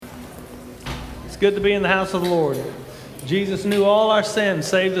good to be in the house of the Lord. Jesus knew all our sins,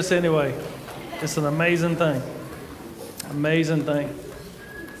 saved us anyway. It's an amazing thing. Amazing thing.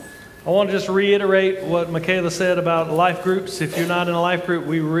 I want to just reiterate what Michaela said about life groups. If you're not in a life group,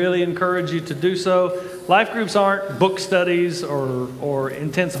 we really encourage you to do so. Life groups aren't book studies or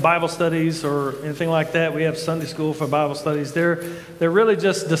intense Bible studies or anything like that. We have Sunday school for Bible studies. They're really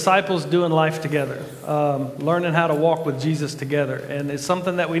just disciples doing life together, learning how to walk with Jesus together. And it's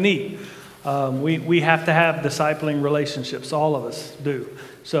something that we need. We have to have discipling relationships. All of us do.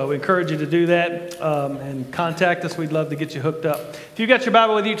 So we encourage you to do that and contact us. We'd love to get you hooked up. If you've got your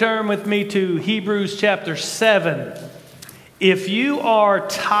Bible with you, turn with me to Hebrews chapter 7. If you are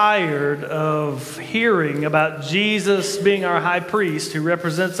tired of hearing about Jesus being our high priest who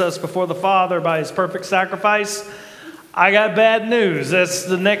represents us before the Father by his perfect sacrifice, I got bad news. That's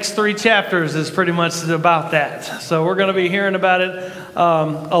the next 3 chapters is pretty much about that. So we're going to be hearing about it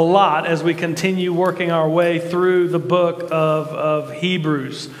a lot as we continue working our way through the book of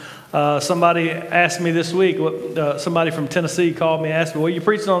Hebrews. Somebody asked me this week, somebody from Tennessee called me and asked me, what are you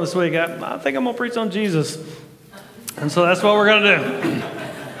preaching on this week? I think I'm going to preach on Jesus. And so that's what we're going to do.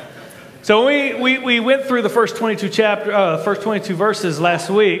 So we went through the first 22 verses last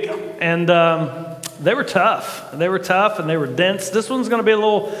week, and they were tough. They were tough and they were dense. This one's going to be a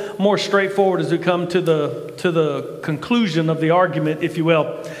little more straightforward as we come to the conclusion of the argument, if you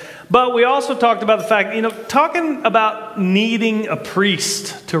will. But we also talked about the fact, talking about needing a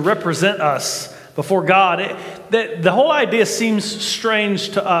priest to represent us before God, the whole idea seems strange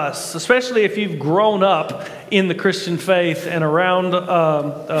to us, especially if you've grown up in the Christian faith and around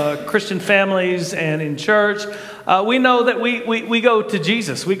Christian families and in church. We know that we go to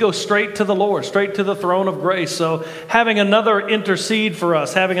Jesus. We go straight to the Lord, straight to the throne of grace. So having another intercede for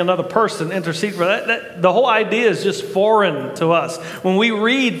us, having another person intercede for that the whole idea is just foreign to us. When we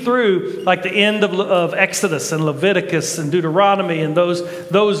read through like the end of Exodus and Leviticus and Deuteronomy and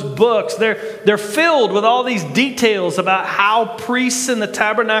those books, they're filled with all these details about how priests in the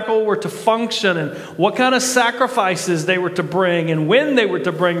tabernacle were to function and what kind of sacrifices they were to bring and when they were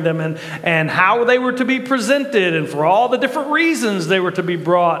to bring them and how they were to be presented and for all the different reasons they were to be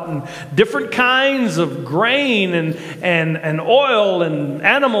brought and different kinds of grain and oil and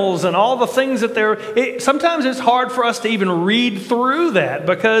animals and all the things that sometimes it's hard for us to even read through that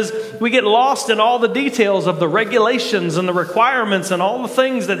because we get lost in all the details of the regulations and the requirements and all the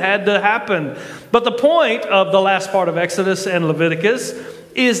things that had to happen. But the point of the last part of Exodus and Leviticus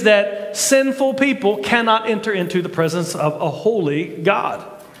is that sinful people cannot enter into the presence of a holy God.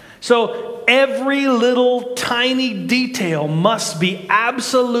 So every little tiny detail must be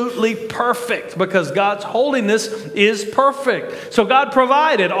absolutely perfect because God's holiness is perfect. So God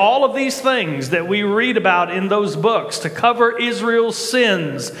provided all of these things that we read about in those books to cover Israel's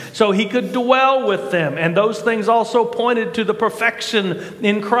sins so he could dwell with them. And those things also pointed to the perfection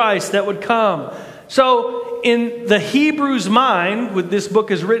in Christ that would come. So in the Hebrews' mind, this book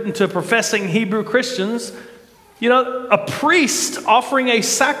is written to professing Hebrew Christians, a priest offering a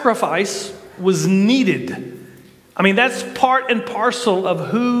sacrifice was needed. I mean, that's part and parcel of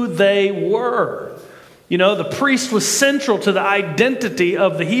who they were. The priest was central to the identity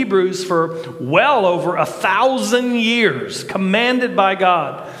of the Hebrews for well over 1,000 years, commanded by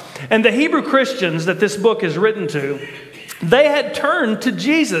God. And the Hebrew Christians that this book is written to, they had turned to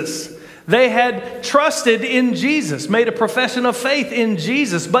Jesus. They had trusted in Jesus, made a profession of faith in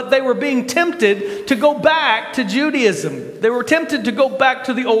Jesus, but they were being tempted to go back to Judaism. They were tempted to go back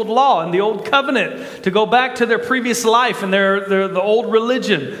to the old law and the old covenant, to go back to their previous life and the old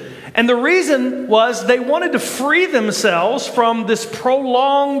religion. And the reason was they wanted to free themselves from this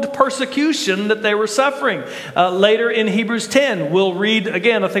prolonged persecution that they were suffering. Later in Hebrews 10, we'll read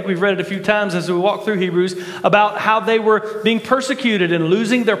again, I think we've read it a few times as we walk through Hebrews, about how they were being persecuted and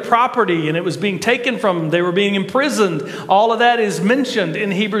losing their property and it was being taken from them. They were being imprisoned. All of that is mentioned in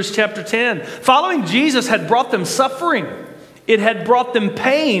Hebrews chapter 10. Following Jesus had brought them suffering. It had brought them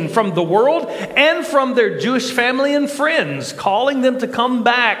pain from the world and from their Jewish family and friends, calling them to come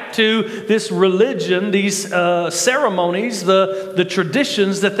back to this religion, these ceremonies, the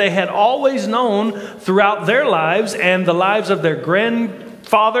traditions that they had always known throughout their lives and the lives of their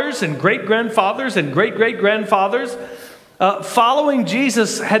grandfathers and great-grandfathers and great-great-grandfathers. Following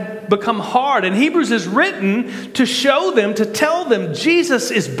Jesus had become hard, and Hebrews is written to show them, to tell them Jesus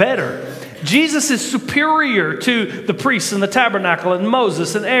is better. Jesus is superior to the priests and the tabernacle and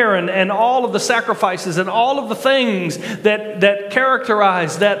Moses and Aaron and all of the sacrifices and all of the things that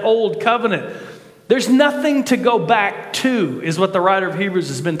characterize that old covenant. There's nothing to go back to, is what the writer of Hebrews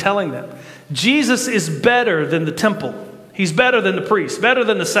has been telling them. Jesus is better than the temple. He's better than the priests, better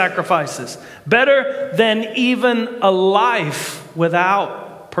than the sacrifices, better than even a life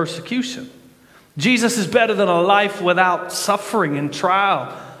without persecution. Jesus is better than a life without suffering and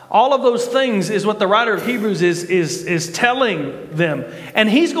trial. All of those things is what the writer of Hebrews is telling them. And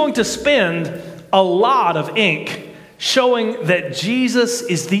he's going to spend a lot of ink showing that Jesus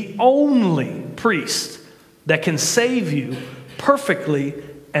is the only priest that can save you perfectly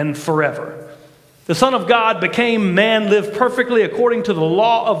and forever. The Son of God became man, lived perfectly according to the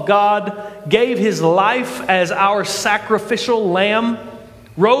law of God, gave his life as our sacrificial lamb,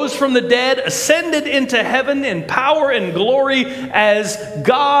 rose from the dead, ascended into heaven in power and glory as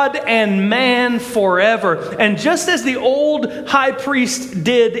God and man forever. And just as the old high priest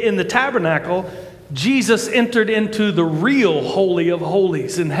did in the tabernacle, Jesus entered into the real Holy of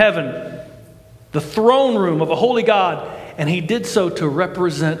Holies in heaven, the throne room of a holy God, and he did so to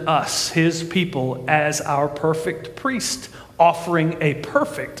represent us, his people, as our perfect priest, offering a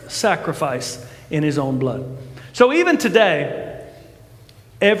perfect sacrifice in his own blood. So even today,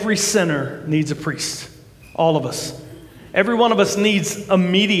 every sinner needs a priest. All of us. Every one of us needs a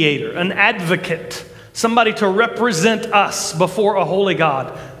mediator, an advocate, somebody to represent us before a holy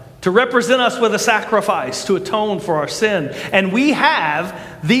God, to represent us with a sacrifice to atone for our sin. And we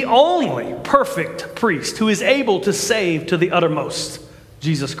have the only perfect priest who is able to save to the uttermost,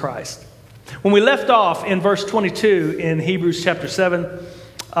 Jesus Christ. When we left off in verse 22 in Hebrews chapter 7,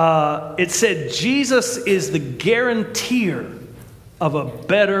 it said Jesus is the guarantor of a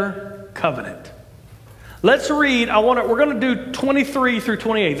better covenant. Let's read, we're going to do 23 through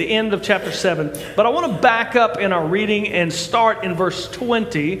 28, the end of chapter 7. But I want to back up in our reading and start in verse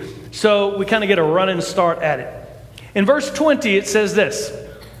 20 so we kind of get a running start at it. In verse 20, it says this,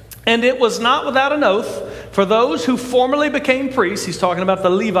 "And it was not without an oath, for those who formerly became priests," he's talking about the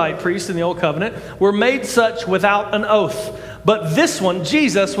Levite priests in the Old Covenant, "were made such without an oath. But this one,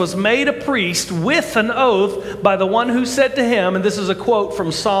 Jesus, was made a priest with an oath by the one who said to him," and this is a quote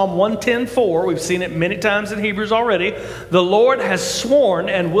from Psalm 110:4. We've seen it many times in Hebrews already. "The Lord has sworn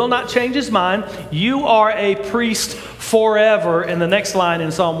and will not change his mind. You are a priest forever." And the next line in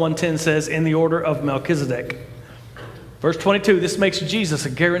Psalm 110 says, "in the order of Melchizedek." Verse 22, this makes Jesus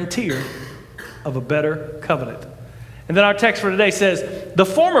a guarantor of a better covenant. And then our text for today says, "The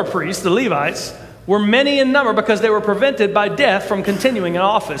former priests, the Levites, were many in number because they were prevented by death from continuing in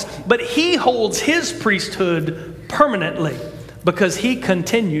office. But he holds his priesthood permanently because he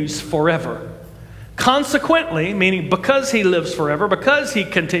continues forever. Consequently," meaning because he lives forever, because he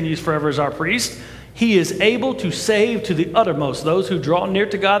continues forever as our priest, "he is able to save to the uttermost those who draw near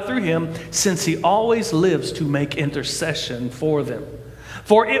to God through him, since he always lives to make intercession for them.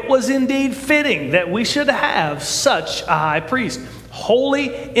 For it was indeed fitting that we should have such a high priest,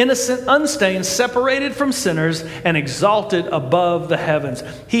 holy, innocent, unstained, separated from sinners, and exalted above the heavens.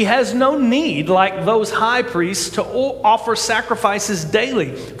 He has no need, like those high priests, to offer sacrifices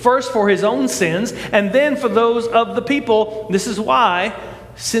daily, first for his own sins, and then for those of the people. This is why,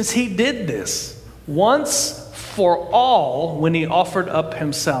 since he did this once for all when he offered up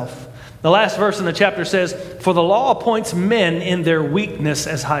himself." The last verse in the chapter says, "For the law appoints men in their weakness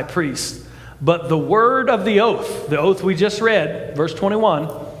as high priests. But the word of the oath we just read, verse 21,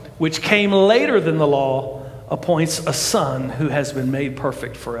 which came later than the law, appoints a son who has been made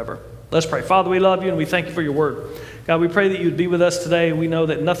perfect forever." Let's pray. Father, we love you and we thank you for your word. God, we pray that you would be with us today. We know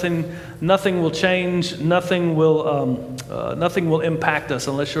that nothing will change, nothing will impact us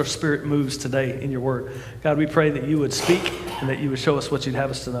unless your Spirit moves today in your word. God, we pray that you would speak and that you would show us what you'd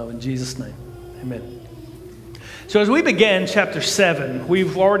have us to know. In Jesus' name, amen. So as we begin chapter 7,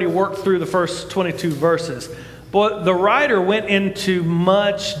 we've already worked through the first 22 verses. But the writer went into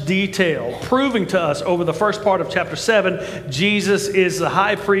much detail, proving to us over the first part of chapter 7, Jesus is the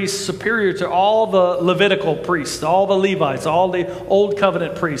high priest superior to all the Levitical priests, all the Levites, all the Old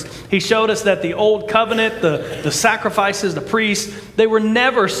Covenant priests. He showed us that the Old Covenant, the sacrifices, the priests, they were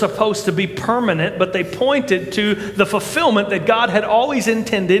never supposed to be permanent, but they pointed to the fulfillment that God had always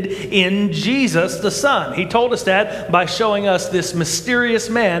intended in Jesus, the Son. He told us that by showing us this mysterious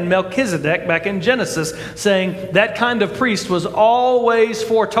man, Melchizedek, back in Genesis, saying, that kind of priest was always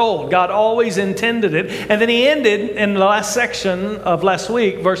foretold. God always intended it. And then he ended in the last section of last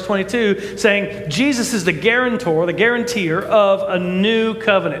week, verse 22, saying Jesus is the guarantor of a new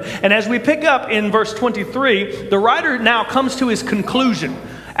covenant. And as we pick up in verse 23, the writer now comes to his conclusion.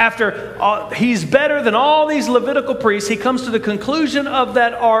 After he's better than all these Levitical priests, he comes to the conclusion of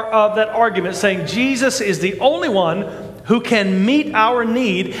that argument, saying Jesus is the only one who can meet our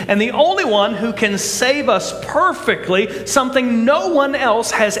need, and the only one who can save us perfectly, something no one else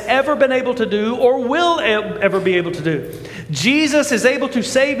has ever been able to do or will ever be able to do. Jesus is able to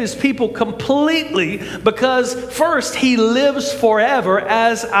save his people completely because, first, he lives forever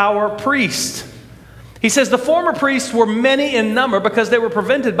as our priest. He says the former priests were many in number because they were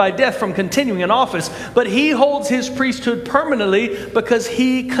prevented by death from continuing in office, but he holds his priesthood permanently because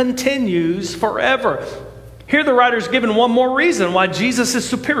he continues forever. Here the writer's given one more reason why Jesus is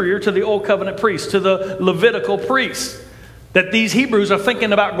superior to the Old Covenant priests, to the Levitical priests, that these Hebrews are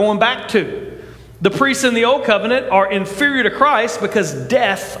thinking about going back to. The priests in the Old Covenant are inferior to Christ because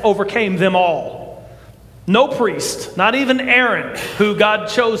death overcame them all. No priest, not even Aaron, who God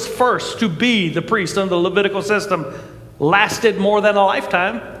chose first to be the priest under the Levitical system, lasted more than a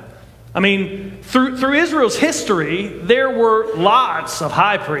lifetime. I mean, through Israel's history, there were lots of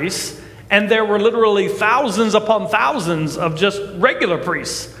high priests, and there were literally thousands upon thousands of just regular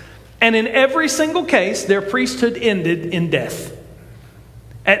priests. And in every single case, their priesthood ended in death.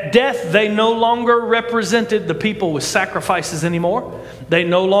 At death, they no longer represented the people with sacrifices anymore. They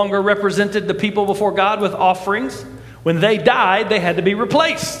no longer represented the people before God with offerings. When they died, they had to be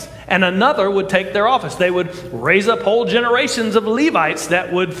replaced, and another would take their office. They would raise up whole generations of Levites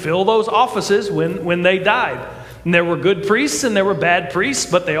that would fill those offices when they died. And there were good priests and there were bad priests,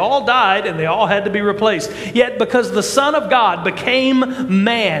 but they all died and they all had to be replaced. Yet because the Son of God became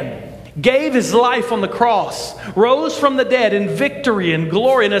man, gave his life on the cross, rose from the dead in victory and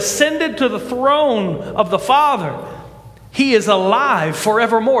glory, and ascended to the throne of the Father, he is alive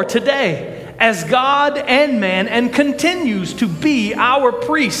forevermore today as God and man, and continues to be our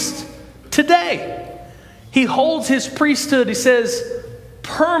priest today. He holds his priesthood, he says,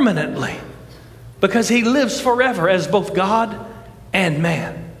 permanently, because he lives forever as both God and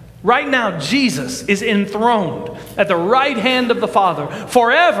man. Right now, Jesus is enthroned at the right hand of the Father,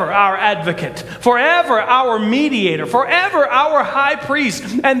 forever our advocate, forever our mediator, forever our high priest,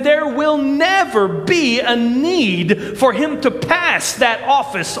 and there will never be a need for him to pass that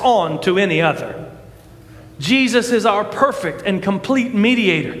office on to any other. Jesus is our perfect and complete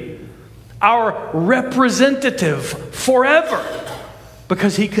mediator, our representative forever,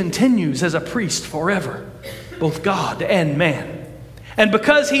 because he continues as a priest forever, both God and man. And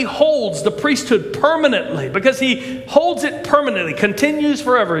because he holds the priesthood permanently, because he holds it permanently, continues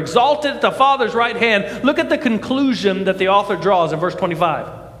forever, exalted at the Father's right hand, look at the conclusion that the author draws in verse 25.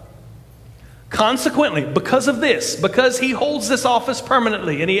 Consequently, because of this, because he holds this office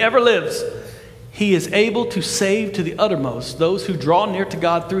permanently and he ever lives, he is able to save to the uttermost those who draw near to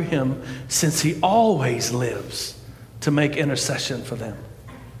God through him, since he always lives to make intercession for them.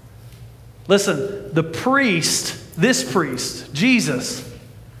 Listen, the priest, this priest, Jesus,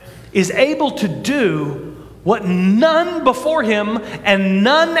 is able to do what none before him and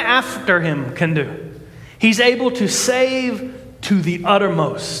none after him can do. He's able to save to the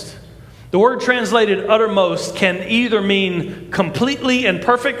uttermost. The word translated uttermost can either mean completely and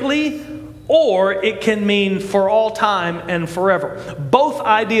perfectly, or it can mean for all time and forever. Both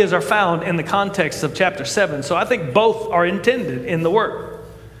ideas are found in the context of chapter 7, so I think both are intended in the word.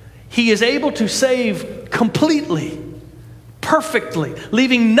 He is able to save completely, perfectly,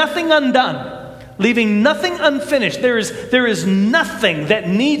 leaving nothing undone, leaving nothing unfinished. There is nothing that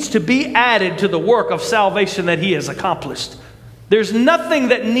needs to be added to the work of salvation that he has accomplished. There's nothing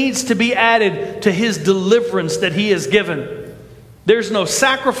that needs to be added to his deliverance that he has given. There's no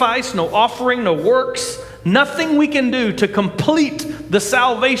sacrifice, no offering, no works, nothing we can do to complete the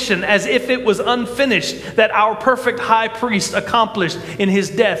salvation as if it was unfinished that our perfect high priest accomplished in his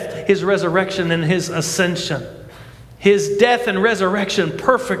death, his resurrection, and his ascension. His death and resurrection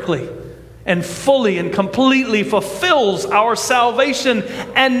perfectly and fully and completely fulfills our salvation,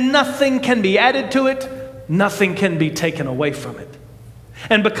 and nothing can be added to it, nothing can be taken away from it.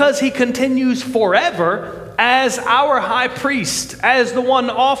 And because he continues forever as our high priest, as the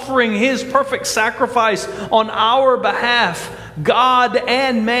one offering his perfect sacrifice on our behalf, God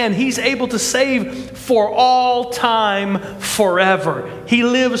and man, he's able to save for all time forever. He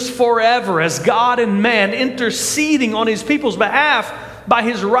lives forever as God and man, interceding on his people's behalf by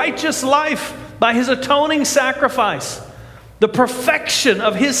his righteous life, by his atoning sacrifice. The perfection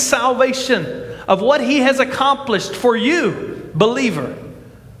of his salvation, of what he has accomplished for you, believer,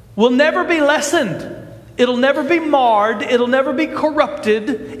 will never be lessened. It'll never be marred. It'll never be corrupted.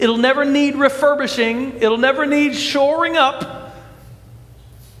 It'll never need refurbishing. It'll never need shoring up.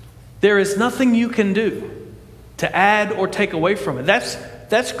 There is nothing you can do to add or take away from it.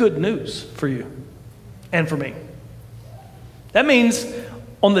 That's good news for you and for me. That means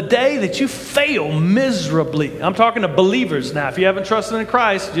on the day that you fail miserably, I'm talking to believers now. If you haven't trusted in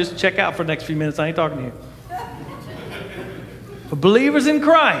Christ, just check out for the next few minutes. I ain't talking to you. For believers in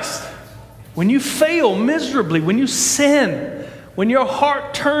Christ, when you fail miserably, when you sin, when your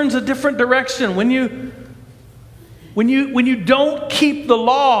heart turns a different direction, when you don't keep the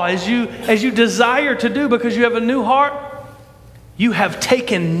law as you desire to do because you have a new heart, you have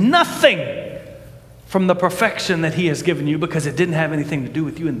taken nothing from the perfection that he has given you because it didn't have anything to do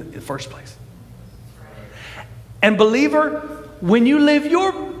with you in the first place. And believer, when you live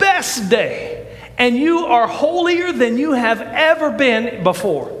your best day and you are holier than you have ever been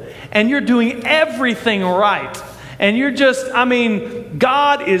before, and you're doing everything right, and you're just,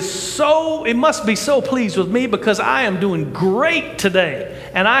 God it must be so pleased with me because I am doing great today.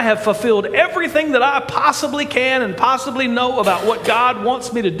 And I have fulfilled everything that I possibly can and possibly know about what God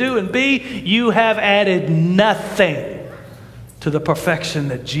wants me to do and be. You have added nothing to the perfection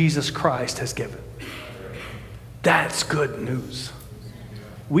that Jesus Christ has given. That's good news.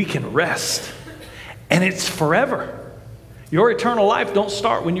 We can rest. And it's forever. Your eternal life don't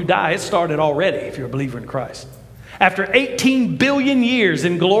start when you die. It started already if you're a believer in Christ. After 18 billion years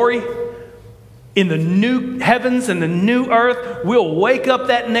in glory, in the new heavens and the new earth, we'll wake up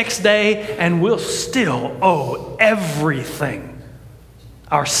that next day and we'll still owe everything.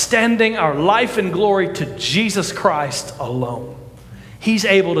 Our standing, our life and glory to Jesus Christ alone. He's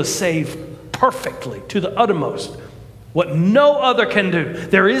able to save perfectly to the uttermost what no other can do.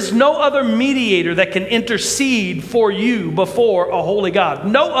 There is no other mediator that can intercede for you before a holy God.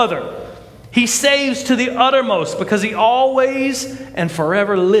 No other. He saves to the uttermost because he always and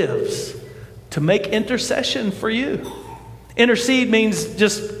forever lives to make intercession for you. Intercede means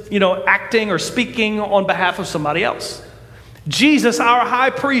just, acting or speaking on behalf of somebody else. Jesus, our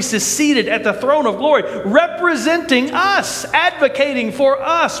high priest, is seated at the throne of glory, representing us, advocating for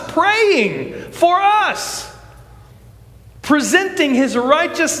us, praying for us, presenting his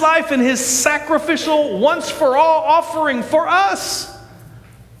righteous life and his sacrificial once-for-all offering for us.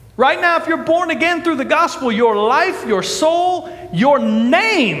 Right now, if you're born again through the gospel, your life, your soul, your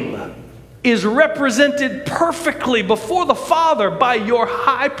name is represented perfectly before the Father by your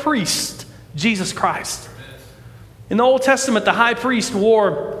high priest, Jesus Christ. In the Old Testament, the high priest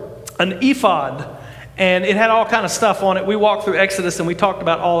wore an ephod, and it had all kind of stuff on it. We walked through Exodus, and we talked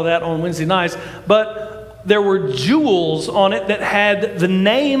about all of that on Wednesday nights, but there were jewels on it that had the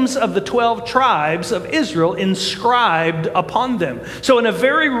names of the 12 tribes of Israel inscribed upon them. So in a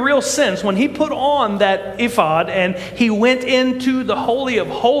very real sense, when he put on that ephod and he went into the Holy of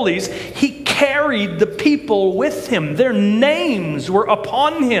Holies, he carried the people with him. Their names were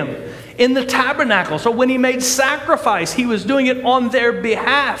upon him in the tabernacle. So when he made sacrifice, he was doing it on their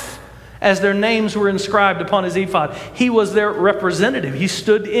behalf, as their names were inscribed upon his ephod. He was their representative. He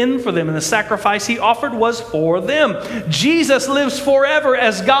stood in for them, and the sacrifice he offered was for them. Jesus lives forever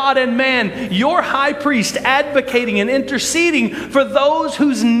as God and man, your high priest, advocating and interceding for those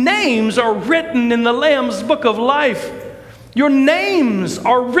whose names are written in the Lamb's book of life. Your names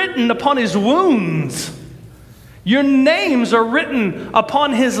are written upon his wounds. Your names are written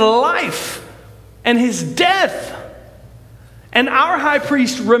upon his life and his death. And our high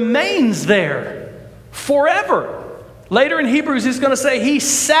priest remains there forever. Later in Hebrews, he's going to say he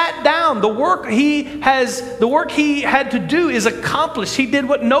sat down. The work he had to do is accomplished. He did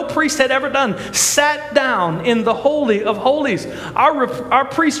what no priest had ever done. Sat down in the Holy of Holies. Our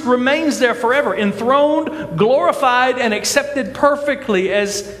priest remains there forever, enthroned, glorified, and accepted perfectly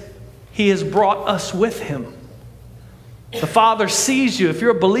as he has brought us with him. The Father sees you. If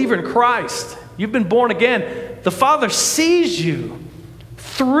you're a believer in Christ, you've been born again, the Father sees you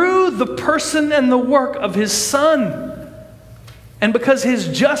through the person and the work of his Son. And because his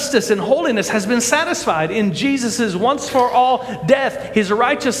justice and holiness has been satisfied in Jesus' once-for-all death, his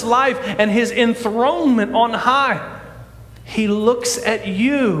righteous life, and his enthronement on high, he looks at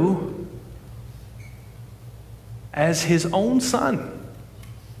you as his own Son.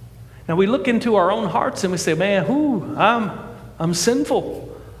 Now we look into our own hearts and we say, man, I'm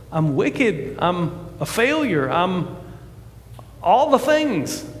sinful. I'm wicked. I'm a failure. I'm all the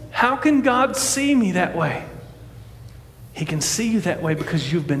things. How can God see me that way? He can see you that way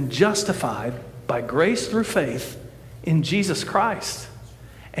because you've been justified by grace through faith in Jesus Christ.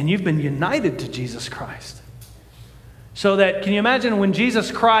 And you've been united to Jesus Christ. So that, can you imagine when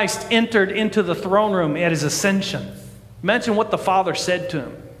Jesus Christ entered into the throne room at his ascension? Imagine what the Father said to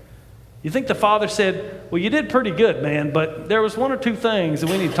him. You think the Father said, well, you did pretty good, man, but there was one or two things that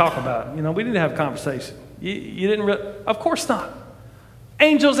we need to talk about. We need to have a conversation. You didn't Of course not.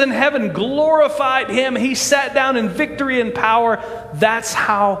 Angels in heaven glorified him. He sat down in victory and power. That's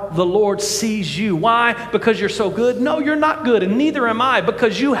how the Lord sees you. Why? Because you're so good? No, you're not good, and neither am I,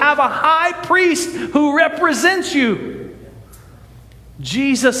 because you have a high priest who represents you.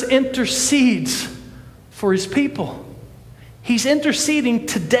 Jesus intercedes for his people. He's interceding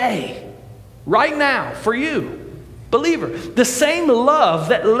today, right now, for you, believer. The same love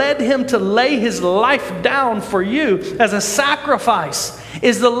that led him to lay his life down for you as a sacrifice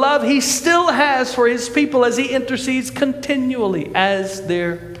is the love he still has for his people as he intercedes continually as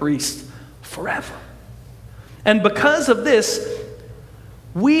their priest forever. And because of this,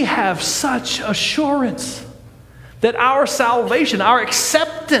 we have such assurance that our salvation, our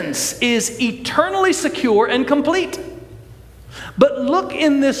acceptance is eternally secure and complete. But look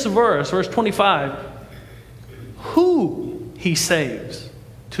in this verse 25, who he saves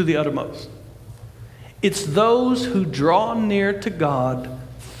to the uttermost. It's those who draw near to God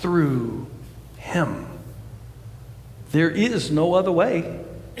through him. There is no other way.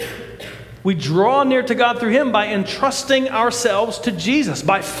 We draw near to God through him by entrusting ourselves to Jesus,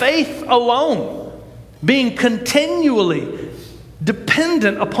 by faith alone, being continually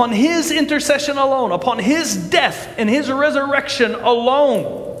dependent upon his intercession alone, upon his death and his resurrection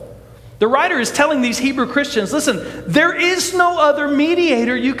alone. The writer is telling these Hebrew Christians, listen, there is no other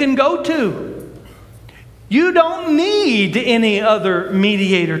mediator you can go to. You don't need any other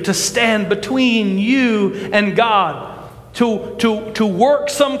mediator to stand between you and God, to work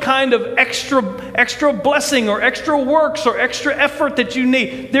some kind of extra blessing or extra works or extra effort that you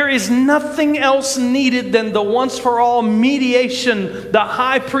need. There is nothing else needed than the once for all mediation, the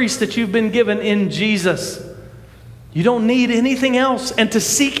high priest that you've been given in Jesus. You don't need anything else. And to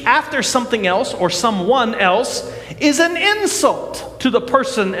seek after something else or someone else is an insult to the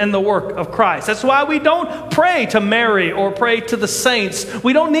person and the work of Christ. That's why we don't pray to Mary or pray to the saints.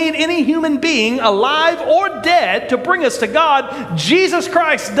 We don't need any human being, alive or dead, to bring us to God. Jesus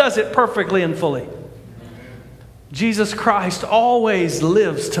Christ does it perfectly and fully. Jesus Christ always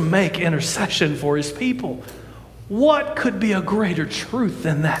lives to make intercession for his people. What could be a greater truth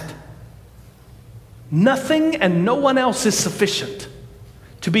than that? Nothing and no one else is sufficient.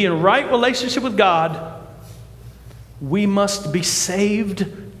 To be in right relationship with God, we must be saved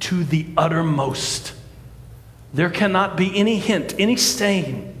to the uttermost. There cannot be any hint, any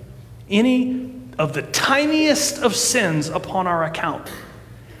stain, any of the tiniest of sins upon our account.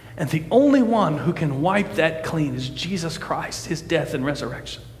 And the only one who can wipe that clean is Jesus Christ, his death and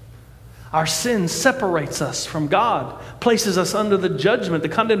resurrection. Our sin separates us from God, places us under the judgment, the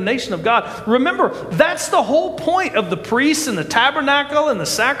condemnation of God. Remember, that's the whole point of the priests and the tabernacle and the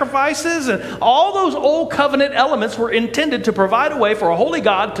sacrifices, and all those old covenant elements were intended to provide a way for a holy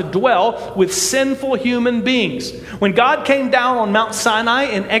God to dwell with sinful human beings. When God came down on Mount Sinai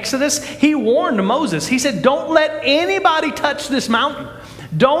in Exodus, he warned Moses. He said, don't let anybody touch this mountain.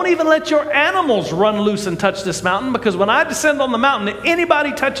 Don't even let your animals run loose and touch this mountain, because when I descend on the mountain, if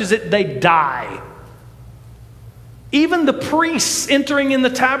anybody touches it, they die. Even the priests entering in the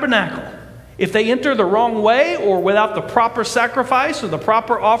tabernacle, if they enter the wrong way or without the proper sacrifice or the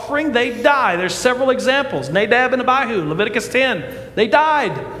proper offering, they die. There's several examples. Nadab and Abihu, Leviticus 10, they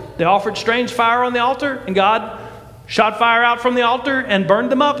died. They offered strange fire on the altar, and God shot fire out from the altar and burned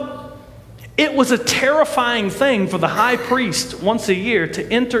them up. It was a terrifying thing for the high priest once a year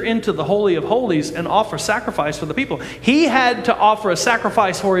to enter into the Holy of Holies and offer sacrifice for the people. He had to offer a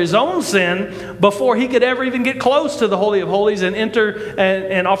sacrifice for his own sin before he could ever even get close to the Holy of Holies and enter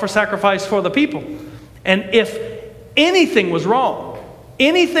and offer sacrifice for the people. And if anything was wrong,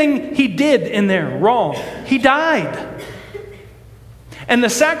 anything he did in there wrong, he died. And the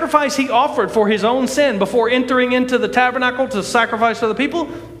sacrifice he offered for his own sin before entering into the tabernacle to sacrifice for the people,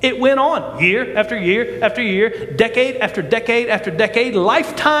 it went on year after year after year, decade after decade after decade,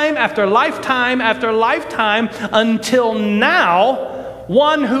 lifetime after lifetime after lifetime, until now,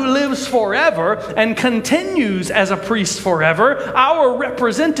 one who lives forever and continues as a priest forever, our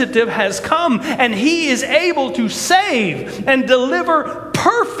representative has come, and he is able to save and deliver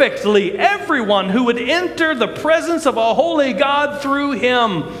perfectly everyone who would enter the presence of a holy God through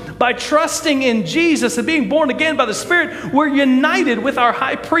him. By trusting in Jesus and being born again by the Spirit, we're united with our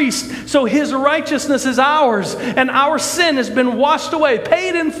high priest. So his righteousness is ours, and our sin has been washed away,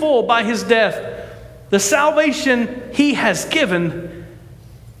 paid in full by his death. The salvation he has given,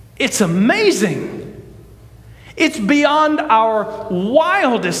 it's amazing. It's beyond our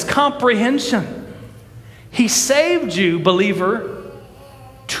wildest comprehension. He saved you, believer,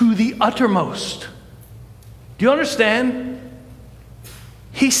 to the uttermost. Do you understand?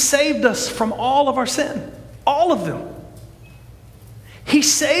 He saved us from all of our sin. All of them. He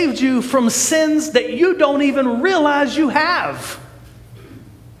saved you from sins that you don't even realize you have.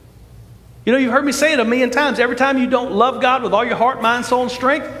 You know, you've heard me say it a million times. Every time you don't love God with all your heart, mind, soul, and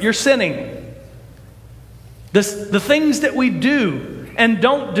strength, you're sinning. The things that we do and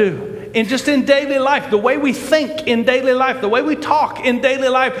don't do. And just in daily life, the way we think in daily life, the way we talk in daily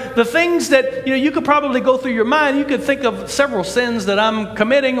life, the things that, you could probably go through your mind. You could think of several sins that I'm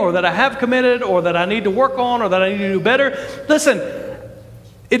committing or that I have committed or that I need to work on or that I need to do better. Listen,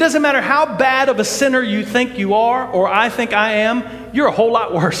 it doesn't matter how bad of a sinner you think you are or I think I am, you're a whole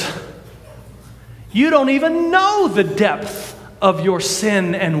lot worse. You don't even know the depth of your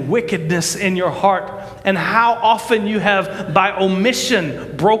sin and wickedness in your heart and how often you have, by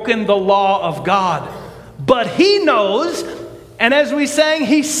omission, broken the law of God. But He knows, and as we sang,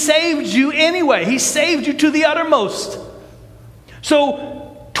 He saved you anyway. He saved you to the uttermost.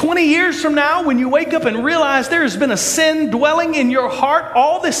 So 20 years from now, when you wake up and realize there has been a sin dwelling in your heart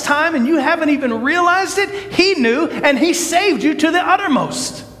all this time and you haven't even realized it, He knew, and He saved you to the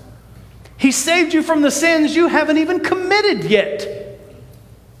uttermost. He saved you from the sins you haven't even committed yet.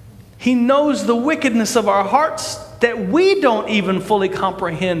 He knows the wickedness of our hearts that we don't even fully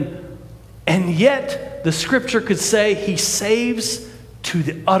comprehend. And yet, the Scripture could say He saves to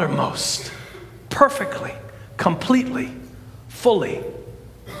the uttermost. Perfectly, completely, fully.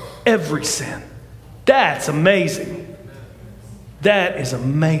 Every sin. That's amazing. That is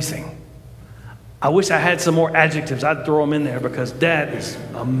amazing. I wish I had some more adjectives. I'd throw them in there because that is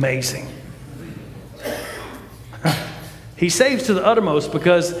amazing. He saves to the uttermost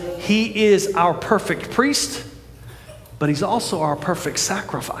because He is our perfect priest, but He's also our perfect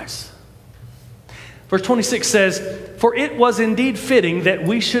sacrifice. Verse 26 says, "For it was indeed fitting that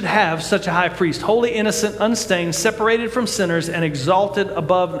we should have such a high priest, holy, innocent, unstained, separated from sinners, and exalted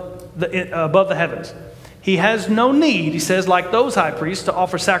above the heavens. He has no need," he says, "like those high priests, to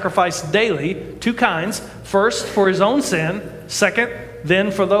offer sacrifice daily, two kinds. First, for His own sin. Second,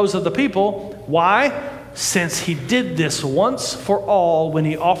 then for those of the people. Why? Since He did this once for all when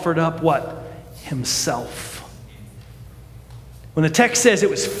He offered up" what? Himself. When the text says it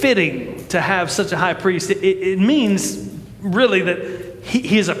was fitting to have such a high priest, it means really that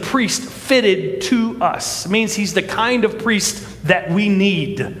he is a priest fitted to us. It means He's the kind of priest that we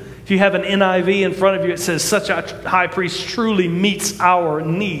need. If you have an NIV in front of you, it says such a high priest truly meets our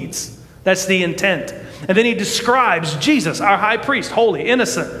needs. That's the intent. And then he describes Jesus, our high priest, holy,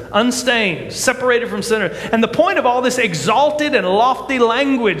 innocent, unstained, separated from sinners. And the point of all this exalted and lofty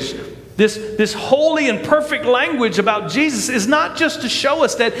language, this holy and perfect language about Jesus, is not just to show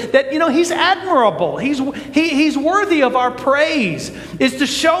us that He's admirable. He's worthy of our praise. It's to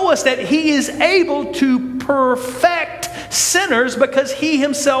show us that He is able to perfect sinners because He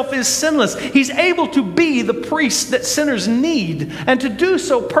Himself is sinless. He's able to be the priest that sinners need and to do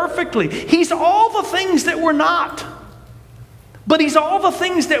so perfectly. He's all the things that we're not. But He's all the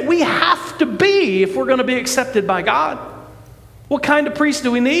things that we have to be if we're going to be accepted by God. What kind of priest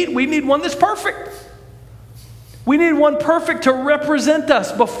do we need? We need one that's perfect. We need one perfect to represent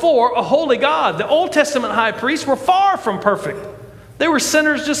us before a holy God. The Old Testament high priests were far from perfect. They were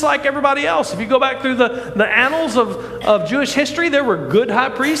sinners just like everybody else. If you go back through the annals of Jewish history, there were good high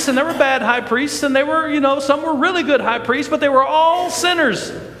priests and there were bad high priests. And they were, some were really good high priests, but they were all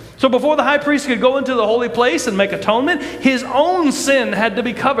sinners. So before the high priest could go into the holy place and make atonement, his own sin had to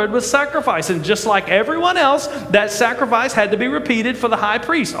be covered with sacrifice. And just like everyone else, that sacrifice had to be repeated for the high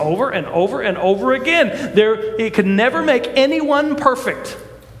priest over and over and over again. It could never make anyone perfect.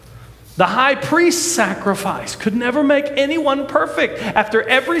 The high priest's sacrifice could never make anyone perfect. After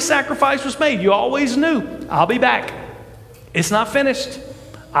every sacrifice was made, you always knew, I'll be back. It's not finished.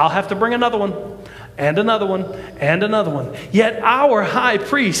 I'll have to bring another one, and another one, and another one. Yet our high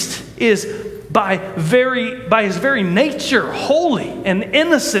priest is by his very nature holy and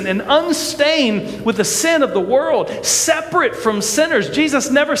innocent and unstained with the sin of the world, separate from sinners. Jesus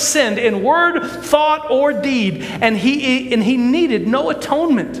never sinned in word, thought, or deed, and he needed no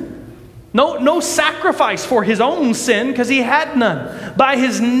atonement. No sacrifice for his own sin because he had none. By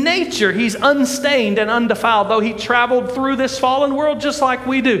his nature, he's unstained and undefiled, though he traveled through this fallen world just like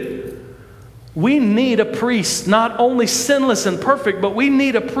we do. We need a priest, not only sinless and perfect, but we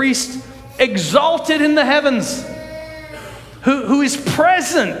need a priest exalted in the heavens, who is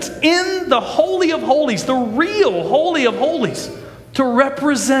present in the Holy of Holies, the real Holy of Holies, to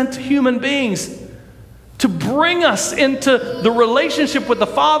represent human beings, to bring us into the relationship with the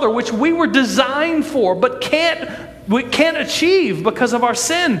Father, which we were designed for, but we can't achieve because of our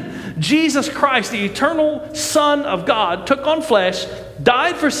sin. Jesus Christ, the eternal Son of God, took on flesh,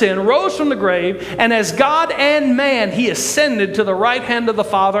 died for sin, rose from the grave, and as God and man, he ascended to the right hand of the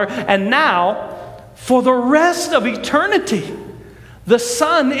Father. And now, for the rest of eternity, the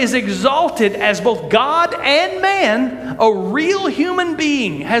Son is exalted as both God and man. A real human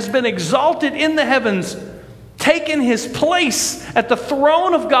being has been exalted in the heavens taken his place at the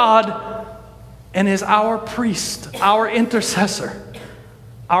throne of God, and is our priest, our intercessor,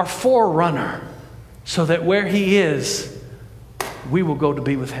 our forerunner, so that where he is, we will go to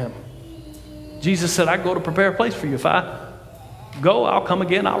be with him. Jesus said, I go to prepare a place for you. If I go, I'll come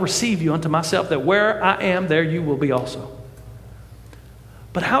again. I'll receive you unto myself, that where I am, there you will be also.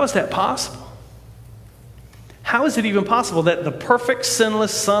 But how is that possible? How is it even possible that the perfect,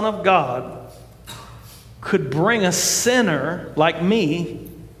 sinless Son of God could bring a sinner like me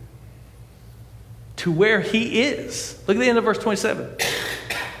to where he is? Look at the end of verse 27.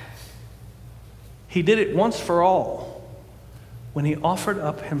 He did it once for all when he offered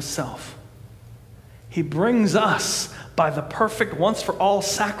up himself. He brings us by the perfect once-for-all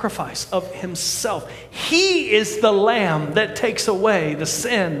sacrifice of himself. He is the Lamb that takes away the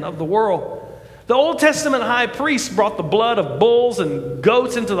sin of the world. The Old Testament high priests brought the blood of bulls and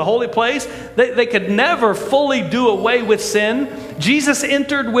goats into the holy place. They could never fully do away with sin. Jesus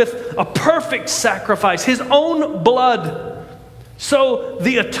entered with a perfect sacrifice, his own blood. So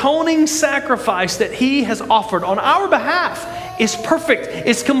the atoning sacrifice that he has offered on our behalf is perfect,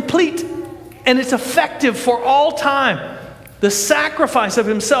 it's complete, and it's effective for all time. The sacrifice of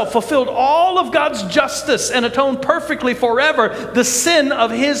himself fulfilled all of God's justice and atoned perfectly forever the sin of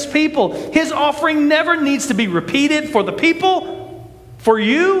his people. His offering never needs to be repeated for the people, for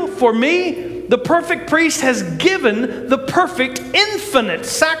you, for me. The perfect priest has given the perfect, infinite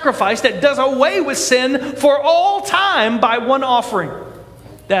sacrifice that does away with sin for all time by one offering.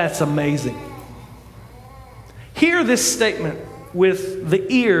 That's amazing. Hear this statement with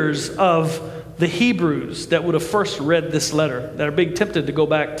the ears of the Hebrews that would have first read this letter, that are being tempted to go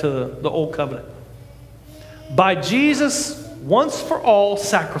back to the Old Covenant. By Jesus' once for all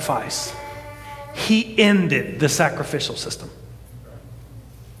sacrifice, he ended the sacrificial system.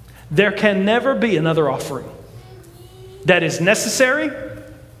 There can never be another offering that is necessary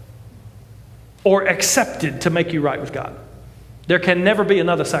or accepted to make you right with God. There can never be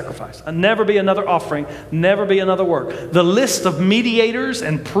another sacrifice, never be another offering, never be another work. The list of mediators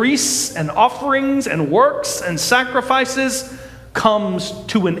and priests and offerings and works and sacrifices comes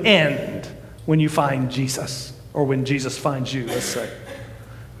to an end when you find Jesus, or when Jesus finds you, let's say.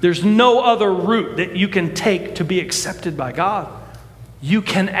 There's no other route that you can take to be accepted by God. You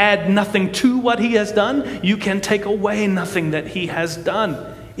can add nothing to what he has done. You can take away nothing that he has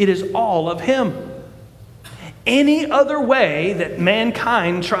done. It is all of him. Any other way that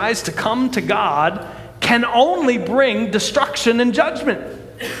mankind tries to come to God can only bring destruction and judgment.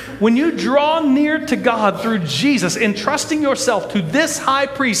 When you draw near to God through Jesus, entrusting yourself to this high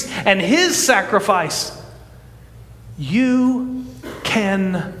priest and his sacrifice, you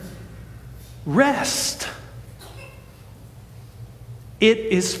can rest. It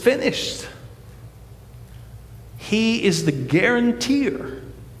is finished. He is the guarantor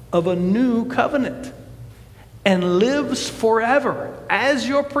of a new covenant and lives forever as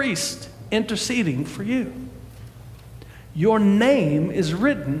your priest, interceding for you. Your name is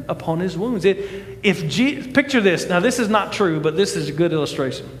written upon his wounds. Picture this. Now, this is not true, but this is a good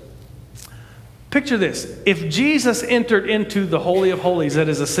illustration. Picture this. If Jesus entered into the Holy of Holies at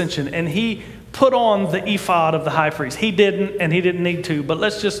his ascension and he put on the ephod of the high priest. He didn't, and he didn't need to, but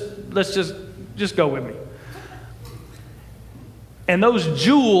let's just go with me. And those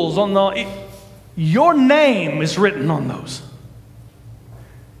jewels on your name is written on those.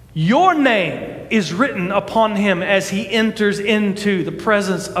 Your name is written upon him as he enters into the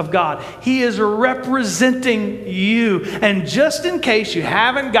presence of God. He is representing you. And just in case you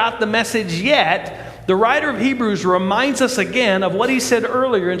haven't got the message yet, the writer of Hebrews reminds us again of what he said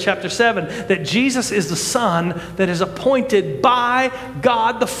earlier in chapter 7, that Jesus is the Son that is appointed by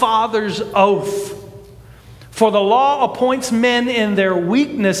God the Father's oath. For the law appoints men in their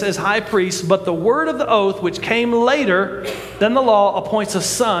weakness as high priests, but the word of the oath, which came later than the law, appoints a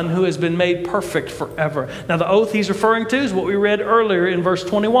son who has been made perfect forever. Now, the oath he's referring to is what we read earlier in verse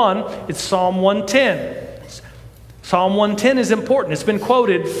 21. It's Psalm 110. Psalm 110 is important. It's been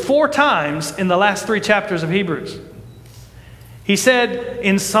quoted 4 times in the last 3 chapters of Hebrews. He said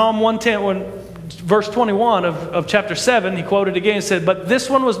in Psalm 110, verse 21 of chapter 7, he quoted again, he said, "But this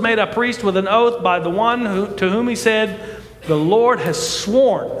one was made a priest with an oath by the one to whom he said, the Lord has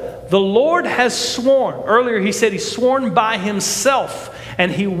sworn." The Lord has sworn. Earlier he said he's sworn by himself,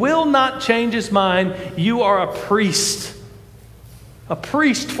 and he will not change his mind. You are a priest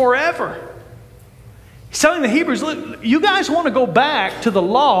forever. He's telling the Hebrews, look, you guys want to go back to the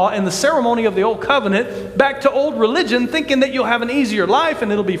law and the ceremony of the old covenant, back to old religion, thinking that you'll have an easier life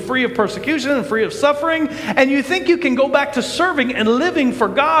and it'll be free of persecution and free of suffering. And you think you can go back to serving and living for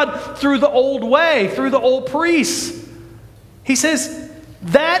God through the old way, through the old priests. He says,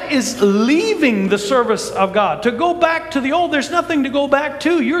 that is leaving the service of God. To go back to the old, there's nothing to go back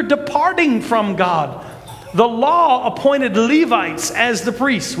to. You're departing from God. The law appointed Levites as the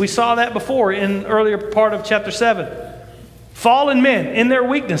priests. We saw that before in earlier part of chapter 7. Fallen men in their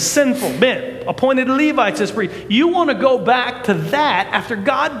weakness, sinful men, appointed Levites as priests. You want to go back to that after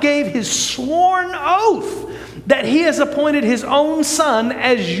God gave his sworn oath that he has appointed his own son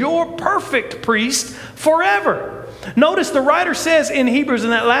as your perfect priest forever. Notice the writer says in Hebrews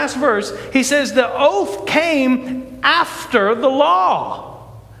in that last verse, he says the oath came after the law.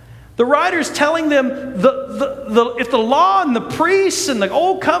 The writer's telling them if the law and the priests and the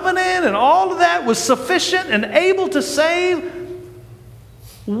old covenant and all of that was sufficient and able to save,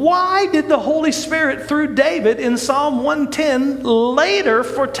 why did the Holy Spirit through David in Psalm 110 later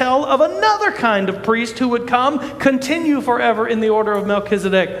foretell of another kind of priest who would come, continue forever in the order of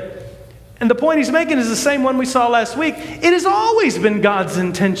Melchizedek? And the point he's making is the same one we saw last week. It has always been God's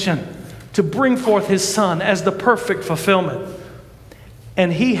intention to bring forth his son as the perfect fulfillment.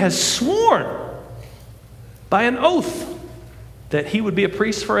 And he has sworn by an oath that he would be a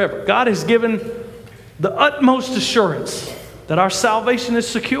priest forever. God has given the utmost assurance that our salvation is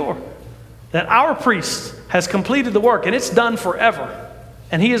secure, that our priest has completed the work and it's done forever.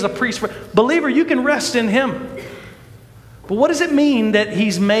 And he is a priest. Believer, you can rest in him. But what does it mean that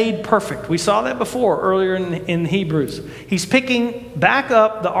he's made perfect? We saw that before earlier in Hebrews. He's picking back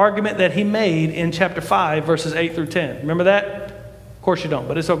up the argument that he made in chapter 5, verses 8 through 10. Remember that? Of course you don't,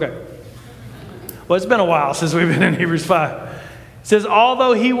 but it's okay. Well, it's been a while since we've been in Hebrews 5. It says,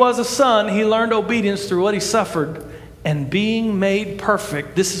 although he was a son, he learned obedience through what he suffered. And being made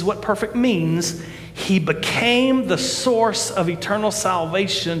perfect, this is what perfect means, he became the source of eternal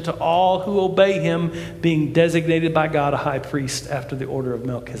salvation to all who obey him, being designated by God a high priest after the order of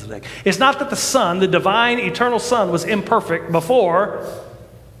Melchizedek. It's not that the Son, the divine eternal Son, was imperfect before,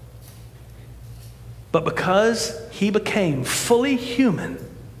 but because he became fully human,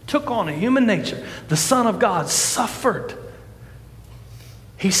 took on a human nature, the Son of God suffered.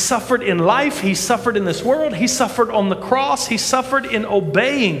 He suffered in life. He suffered in this world. He suffered on the cross. He suffered in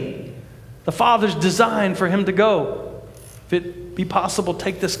obeying the Father's design for him to go. If it be possible,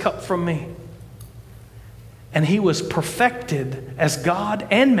 take this cup from me. And he was perfected as God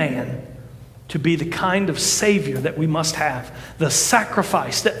and man to be the kind of Savior that we must have, the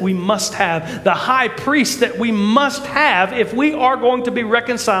sacrifice that we must have, the high priest that we must have if we are going to be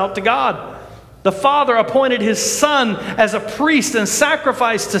reconciled to God. The Father appointed his Son as a priest and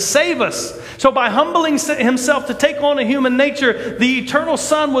sacrifice to save us. So by humbling himself to take on a human nature, the eternal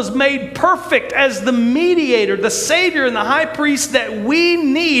Son was made perfect as the mediator, the Savior and the high priest that we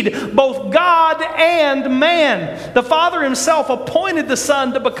need, both God and man. The Father himself appointed the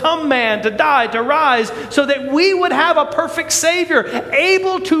Son to become man, to die, to rise, so that we would have a perfect Savior,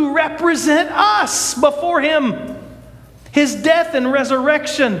 able to represent us before him. His death and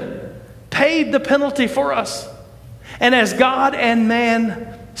resurrection paid the penalty for us. And as God and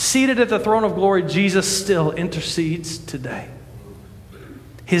man seated at the throne of glory, Jesus still intercedes today.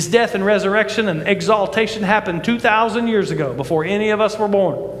 His death and resurrection and exaltation happened 2,000 years ago, before any of us were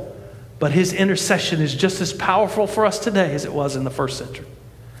born. But his intercession is just as powerful for us today as it was in the first century.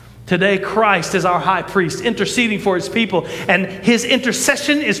 Today, Christ is our high priest, interceding for his people. And his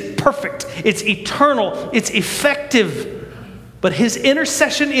intercession is perfect. It's eternal. It's effective. But his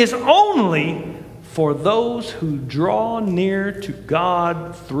intercession is only for those who draw near to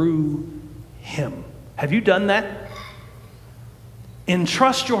God through him. Have you done that?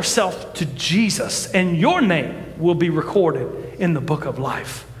 Entrust yourself to Jesus, and your name will be recorded in the book of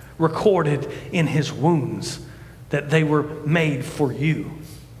life, recorded in his wounds, that they were made for you,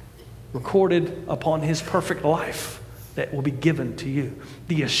 recorded upon his perfect life that will be given to you.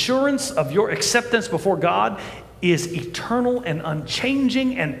 The assurance of your acceptance before God is eternal and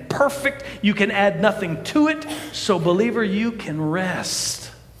unchanging and perfect. You can add nothing to it. So, believer, you can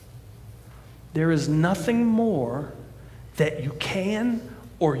rest. There is nothing more that you can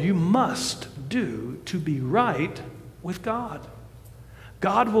or you must do to be right with God.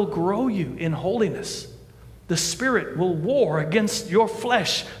 God will grow you in holiness. The Spirit will war against your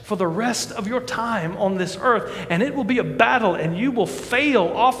flesh for the rest of your time on this earth. And it will be a battle, and you will fail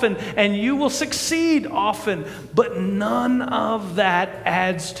often, and you will succeed often. But none of that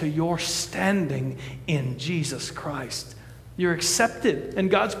adds to your standing in Jesus Christ You're accepted,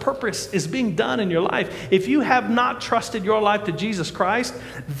 and God's purpose is being done in your life. If you have not trusted your life to Jesus Christ,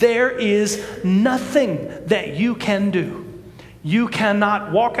 there is nothing that you can do. You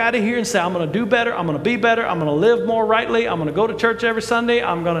cannot walk out of here and say, I'm going to do better, I'm going to be better, I'm going to live more rightly, I'm going to go to church every Sunday,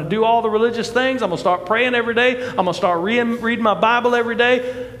 I'm going to do all the religious things, I'm going to start praying every day, I'm going to start reading my Bible every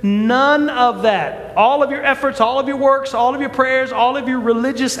day. None of that. All of your efforts, all of your works, all of your prayers, all of your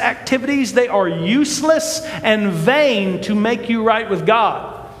religious activities, they are useless and vain to make you right with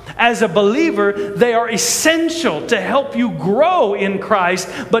God. As a believer, they are essential to help you grow in Christ,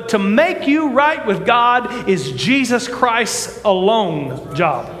 but to make you right with God is Jesus Christ's alone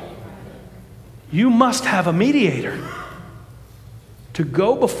job. You must have a mediator to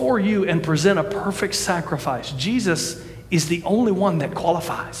go before you and present a perfect sacrifice. Jesus is the only one that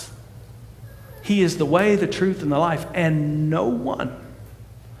qualifies. He is the way, the truth, and the life, and no one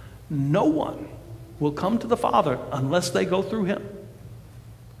will come to the Father unless they go through him.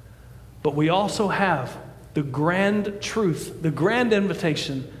 But we also have the grand truth, the grand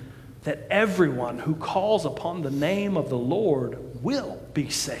invitation that everyone who calls upon the name of the Lord will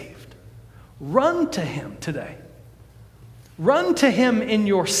be saved. Run to him today. Run to him in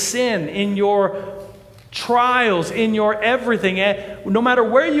your sin, in your trials, in your everything. No matter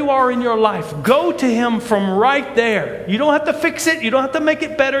where you are in your life, go to him from right there. You don't have to fix it. You don't have to make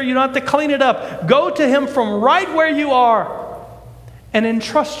it better. You don't have to clean it up. Go to him from right where you are. And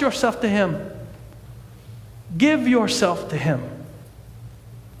entrust yourself to him. Give yourself to him.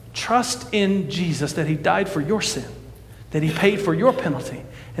 Trust in Jesus that he died for your sin, that he paid for your penalty,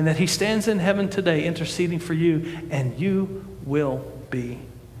 and that he stands in heaven today interceding for you, and you will be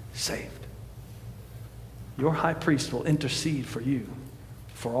saved. Your high priest will intercede for you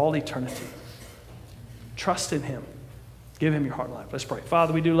for all eternity. Trust in him. Give him your heart and life. Let's pray.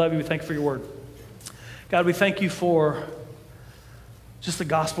 Father, we do love you. We thank you for your word. God, we thank you for just the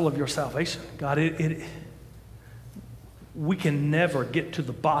gospel of your salvation. God, we can never get to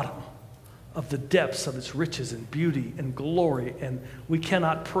the bottom of the depths of its riches and beauty and glory, and we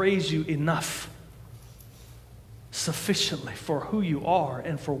cannot praise you enough sufficiently for who you are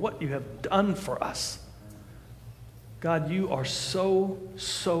and for what you have done for us. God, you are so,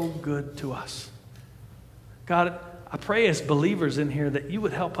 so good to us. God, I pray as believers in here that you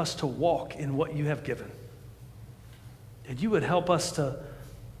would help us to walk in what you have given. And you would help us to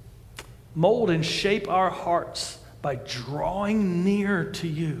mold and shape our hearts by drawing near to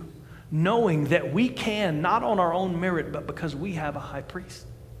you, knowing that we can, not on our own merit, but because we have a high priest.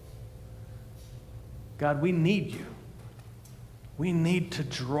 God, we need you. We need to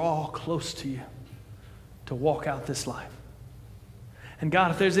draw close to you to walk out this life. And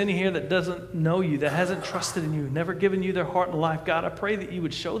God, if there's any here that doesn't know you, that hasn't trusted in you, never given you their heart and life, God, I pray that you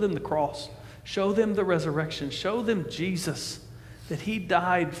would show them the cross. Show them the resurrection. Show them Jesus, that he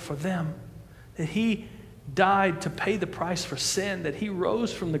died for them, that he died to pay the price for sin, that he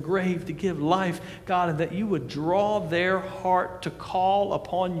rose from the grave to give life, God, and that you would draw their heart to call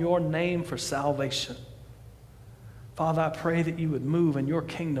upon your name for salvation. Father, I pray that you would move and your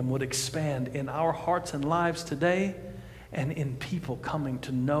kingdom would expand in our hearts and lives today and in people coming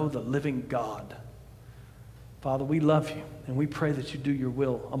to know the living God. Father, we love you, and we pray that you do your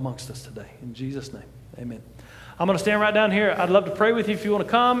will amongst us today. In Jesus' name, amen. I'm going to stand right down here. I'd love to pray with you if you want to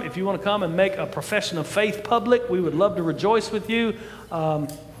come. If you want to come and make a profession of faith public, we would love to rejoice with you.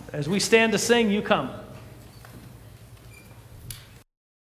 As we stand to sing, you come.